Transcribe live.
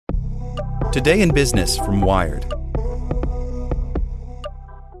Today in Business from Wired.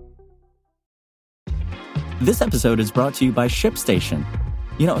 This episode is brought to you by ShipStation.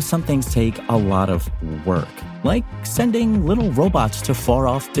 You know, some things take a lot of work, like sending little robots to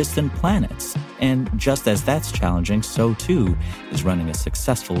far-off distant planets. And just as that's challenging, so too is running a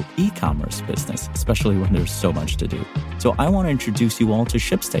successful e-commerce business, especially when there's so much to do. So I want to introduce you all to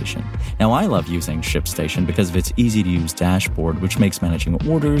ShipStation. Now, I love using ShipStation because of its easy-to-use dashboard, which makes managing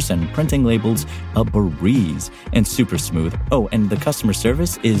orders and printing labels a breeze and super smooth. Oh, and the customer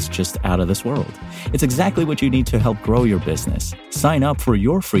service is just out of this world. It's exactly what you need to help grow your business. Sign up for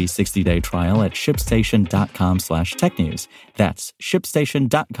your free 60-day trial at shipstation.com/technews. That's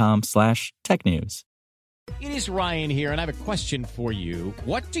shipstation.com/technews. It is Ryan here, and I have a question for you.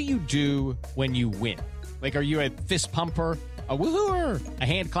 What do you do when you win? Like, are you a fist pumper, a woohooer, a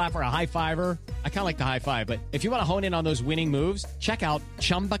hand clapper, a high fiver? I kind of like the high five, but if you want to hone in on those winning moves, check out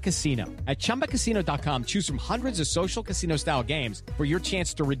Chumba Casino. At ChumbaCasino.com, choose from hundreds of social casino-style games for your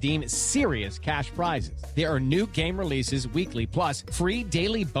chance to redeem serious cash prizes. There are new game releases weekly, plus free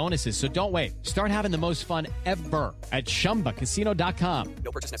daily bonuses, so don't wait. Start having the most fun ever at ChumbaCasino.com.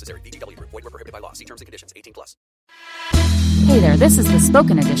 No purchase necessary. VGW Group. Void where prohibited by law. See terms and conditions. 18+. Hey there, this is the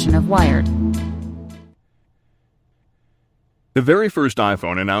spoken edition of Wired. The very first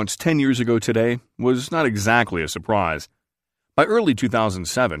iPhone announced 10 years ago today was not exactly a surprise. By early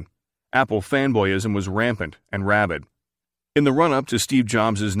 2007, Apple fanboyism was rampant and rabid. In the run-up to Steve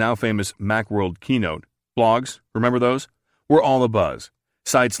Jobs' now famous Macworld keynote, blogs, remember those, were all abuzz.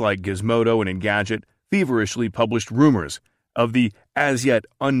 Sites like Gizmodo and Engadget feverishly published rumors of the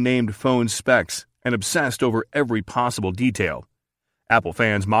as-yet-unnamed phone specs and obsessed over every possible detail. Apple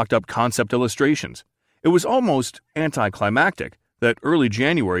fans mocked up concept illustrations. It was almost anticlimactic that early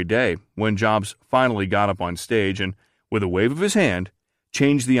January day when Jobs finally got up on stage and, with a wave of his hand,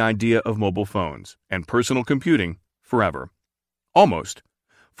 changed the idea of mobile phones and personal computing forever. Almost.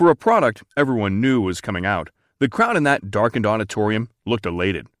 For a product everyone knew was coming out, the crowd in that darkened auditorium looked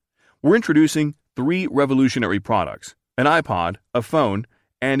elated. We're introducing 3 revolutionary products: an iPod, a phone,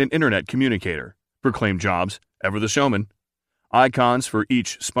 and an internet communicator, proclaimed Jobs, ever the showman. Icons for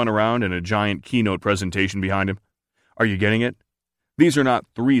each spun around in a giant keynote presentation behind him. Are you getting it? These are not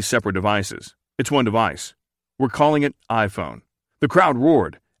 3 separate devices. It's one device. We're calling it iPhone. The crowd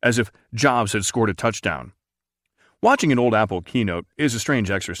roared, as if Jobs had scored a touchdown. Watching an old Apple keynote is a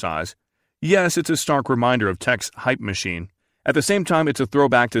strange exercise. Yes, it's a stark reminder of tech's hype machine. At the same time, it's a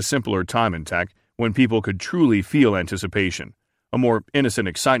throwback to simpler time in tech, when people could truly feel anticipation. A more innocent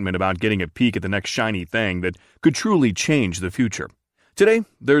excitement about getting a peek at the next shiny thing that could truly change the future. Today,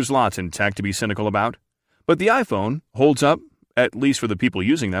 there's lots in tech to be cynical about, but the iPhone holds up, at least for the people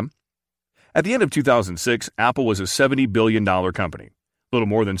using them. At the end of 2006, Apple was a $70 billion company. A little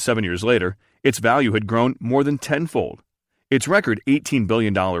more than 7 years later, its value had grown more than tenfold. Its record $18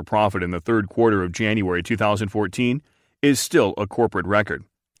 billion profit in the third quarter of January 2014 is still a corporate record.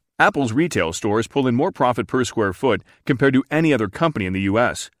 Apple's retail stores pull in more profit per square foot compared to any other company in the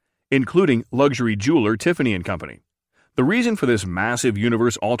U.S., including luxury jeweler Tiffany & Company. The reason for this massive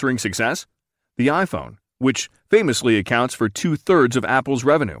universe-altering success? The iPhone, which famously accounts for 2/3 of Apple's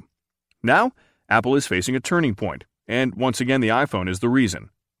revenue. Now, Apple is facing a turning point, and once again the iPhone is the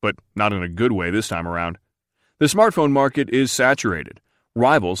reason, but not in a good way this time around. The smartphone market is saturated.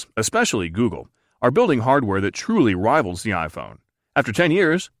 Rivals, especially Google, are building hardware that truly rivals the iPhone. After 10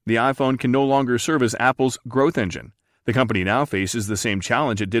 years, the iPhone can no longer serve as Apple's growth engine. The company now faces the same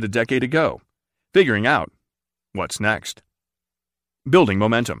challenge it did a decade ago: figuring out what's next. Building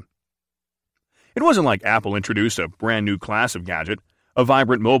momentum. It wasn't like Apple introduced a brand new class of gadget. A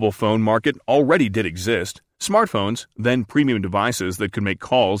vibrant mobile phone market already did exist. Smartphones, then premium devices that could make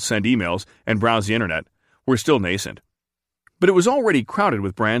calls, send emails, and browse the internet, were still nascent. But it was already crowded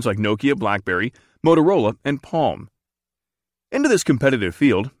with brands like Nokia, BlackBerry, Motorola, and Palm. Into this competitive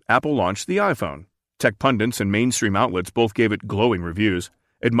field, Apple launched the iPhone. Tech pundits and mainstream outlets both gave it glowing reviews,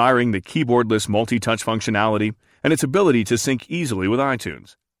 admiring the keyboardless multi-touch functionality and its ability to sync easily with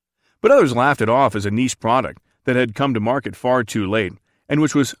iTunes. But others laughed it off as a niche product that had come to market far too late and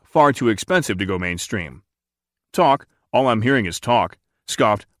which was far too expensive to go mainstream. Talk, all I'm hearing is talk,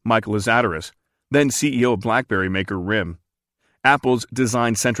 scoffed Mike Lazarus, then CEO of BlackBerry maker RIM. Apple's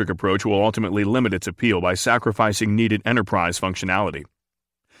design-centric approach will ultimately limit its appeal by sacrificing needed enterprise functionality.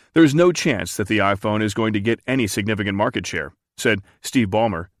 There's no chance that the iPhone is going to get any significant market share, said Steve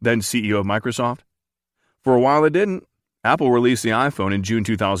Ballmer, then CEO of Microsoft. For a while it didn't. Apple released the iPhone in June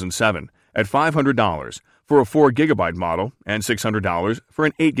 2007 at $500 for a 4GB model and $600 for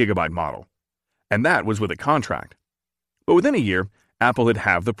an 8GB model. And that was with a contract. But within a year, Apple had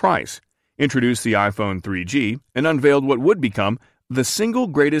halved the price. introduced the iPhone 3G, and unveiled what would become the single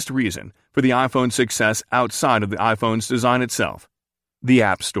greatest reason for the iPhone's success outside of the iPhone's design itself: the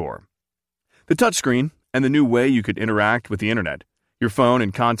App Store. The touchscreen and the new way you could interact with the internet, your phone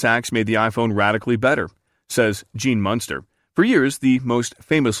and contacts made the iPhone radically better, says Gene Munster, for years the most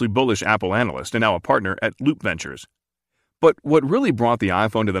famously bullish Apple analyst and now a partner at Loop Ventures. But what really brought the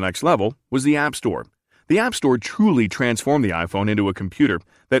iPhone to the next level was the App Store. The App Store truly transformed the iPhone into a computer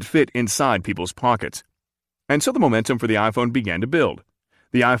that fit inside people's pockets. And so the momentum for the iPhone began to build.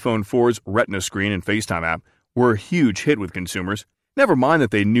 The iPhone 4's Retina screen and FaceTime app were a huge hit with consumers. Never mind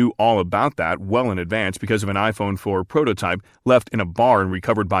that they knew all about that well in advance because of an iPhone 4 prototype left in a bar and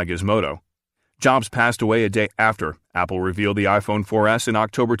recovered by Gizmodo. Jobs passed away a day after Apple revealed the iPhone 4S in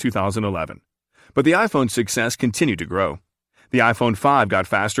October 2011. But the iPhone's success continued to grow. The iPhone 5 got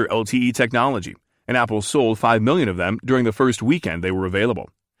faster LTE technology, and Apple sold 5 million of them during the first weekend they were available.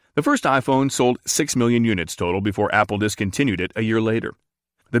 The first iPhone sold 6 million units total before Apple discontinued it a year later.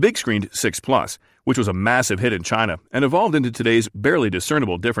 The big-screened 6 Plus, which was a massive hit in China and evolved into today's barely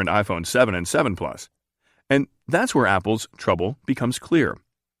discernible different iPhone 7 and 7 Plus. And that's where Apple's trouble becomes clear.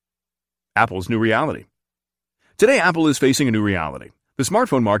 Apple's new reality. Today, Apple is facing a new reality. The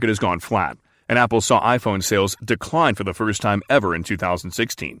smartphone market has gone flat, and Apple saw iPhone sales decline for the first time ever in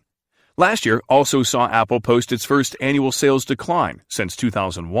 2016. Last year also saw Apple post its first annual sales decline since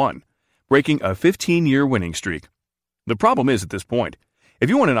 2001, breaking a 15-year winning streak. The problem is, at this point, if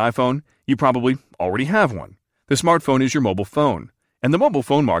you want an iPhone, you probably already have one. The smartphone is your mobile phone, and the mobile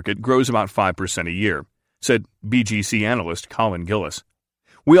phone market grows about 5% a year, said BGC analyst Colin Gillis.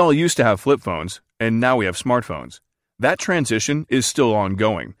 We all used to have flip phones, and now we have smartphones. That transition is still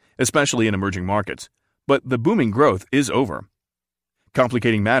ongoing, especially in emerging markets, but the booming growth is over.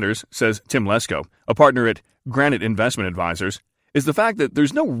 Complicating matters, says Tim Lesko, a partner at Granite Investment Advisors, is the fact that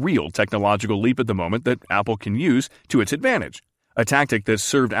there's no real technological leap at the moment that Apple can use to its advantage, a tactic that's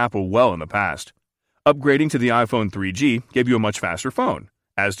served Apple well in the past. Upgrading to the iPhone 3G gave you a much faster phone,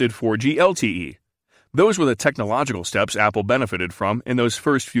 as did 4G LTE. Those were the technological steps Apple benefited from in those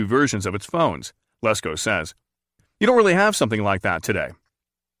first few versions of its phones, Lesko says. You don't really have something like that today.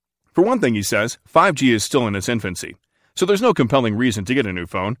 For one thing, he says, 5G is still in its infancy, so there's no compelling reason to get a new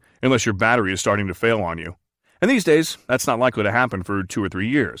phone unless your battery is starting to fail on you. And these days, that's not likely to happen for 2 or 3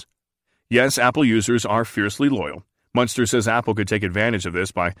 years. Yes, Apple users are fiercely loyal. Munster says Apple could take advantage of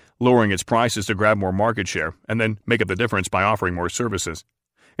this by lowering its prices to grab more market share and then make up the difference by offering more services.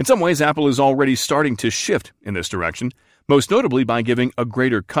 In some ways, Apple is already starting to shift in this direction, most notably by giving a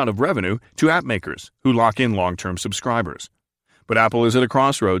greater cut of revenue to app makers who lock in long-term subscribers. But Apple is at a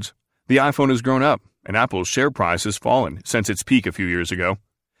crossroads. The iPhone has grown up, and Apple's share price has fallen since its peak a few years ago.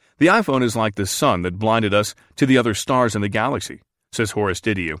 The iPhone is like the sun that blinded us to the other stars in the galaxy, says Horace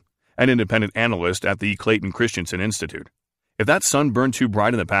Didiu, an independent analyst at the Clayton Christensen Institute. If that sun burned too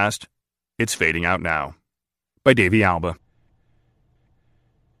bright in the past, it's fading out now. By Davey Alba.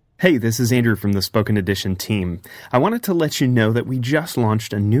 Hey, this is Andrew from the Spoken Edition team. I wanted to let you know that we just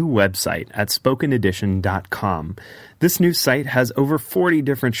launched a new website at spokenedition.com. This new site has over 40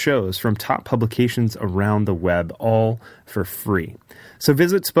 different shows from top publications around the web, all for free. So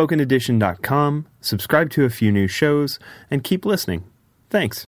visit spokenedition.com, subscribe to a few new shows, and keep listening.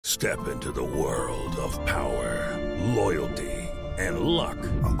 Thanks. Step into the world of power, loyalty, and luck.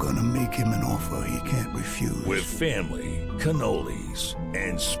 I'm gonna make him an offer he can't refuse. With family, cannolis,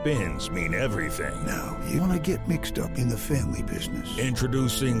 and spins mean everything. Now, you wanna get mixed up in the family business.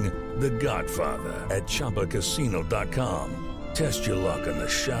 Introducing The Godfather at ChumbaCasino.com. Test your luck in the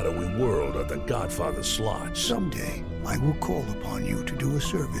shadowy world of The Godfather slot. Someday, I will call upon you to do a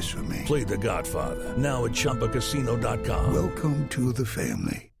service for me. Play The Godfather, now at ChumbaCasino.com. Welcome to the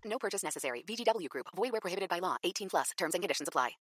family. No purchase necessary. VGW Group. Void where prohibited by law. 18+. Terms and conditions apply.